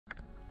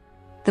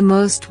The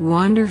most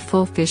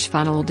wonderful fish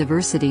funnel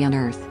diversity on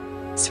Earth.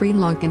 Sri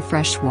Lankan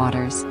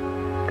freshwaters.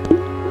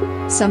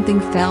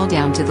 Something fell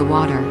down to the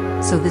water,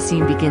 so the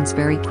scene begins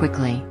very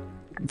quickly.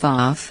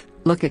 Vav,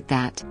 look at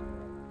that.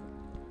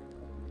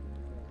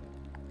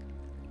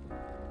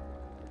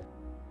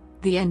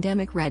 The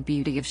endemic red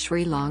beauty of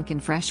Sri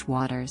Lankan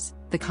freshwaters,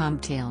 the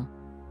comtail.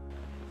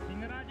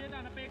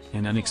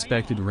 An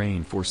unexpected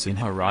rain for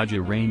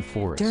Sinharaja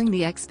rainforest. During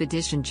the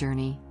expedition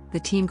journey, the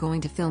team going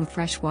to film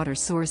freshwater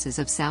sources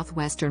of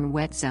southwestern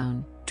wet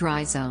zone,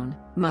 dry zone,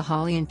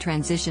 Mahalayan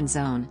transition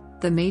zone,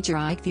 the major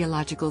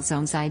ichthyological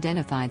zones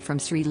identified from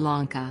Sri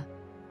Lanka.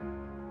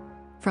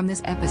 From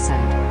this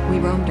episode, we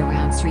roamed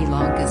around Sri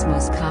Lanka's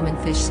most common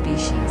fish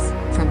species,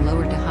 from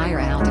lower to higher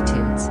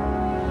altitudes.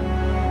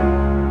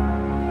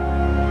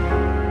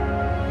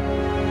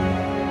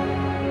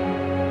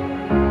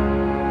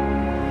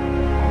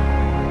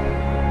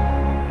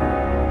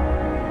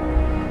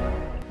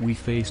 We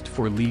faced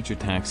 4 leech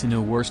attacks in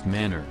a worst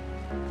manner.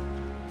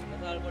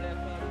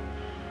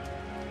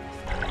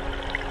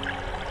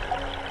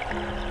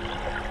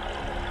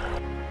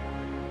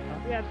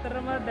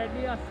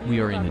 We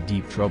are in a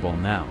deep trouble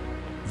now.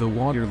 The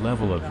water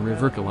level of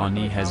River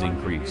Kalani has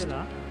increased.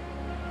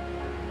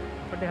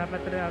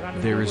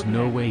 There is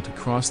no way to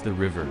cross the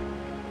river.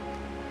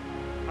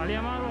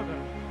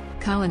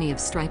 Colony of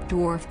striped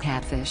dwarf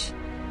catfish,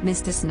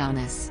 Mistus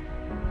nanus.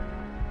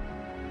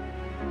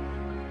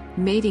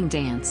 Mating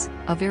dance,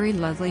 a very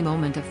lovely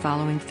moment of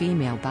following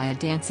female by a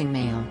dancing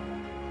male.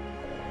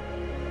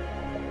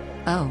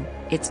 Oh,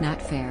 it's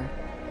not fair.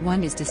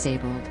 One is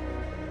disabled.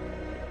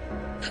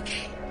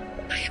 Okay,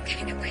 I am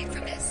getting away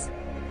from this.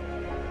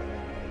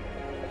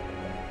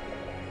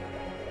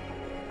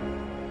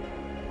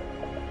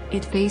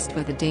 It faced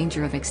with the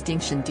danger of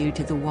extinction due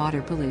to the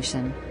water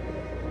pollution.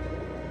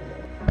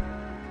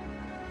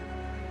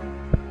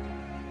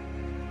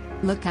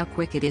 Look how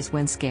quick it is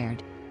when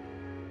scared.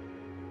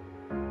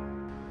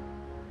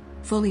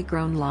 Fully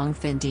grown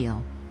long-finned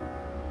eel.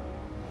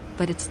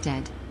 But it's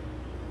dead.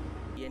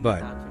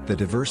 But the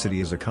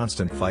diversity is a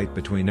constant fight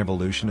between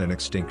evolution and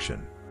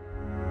extinction.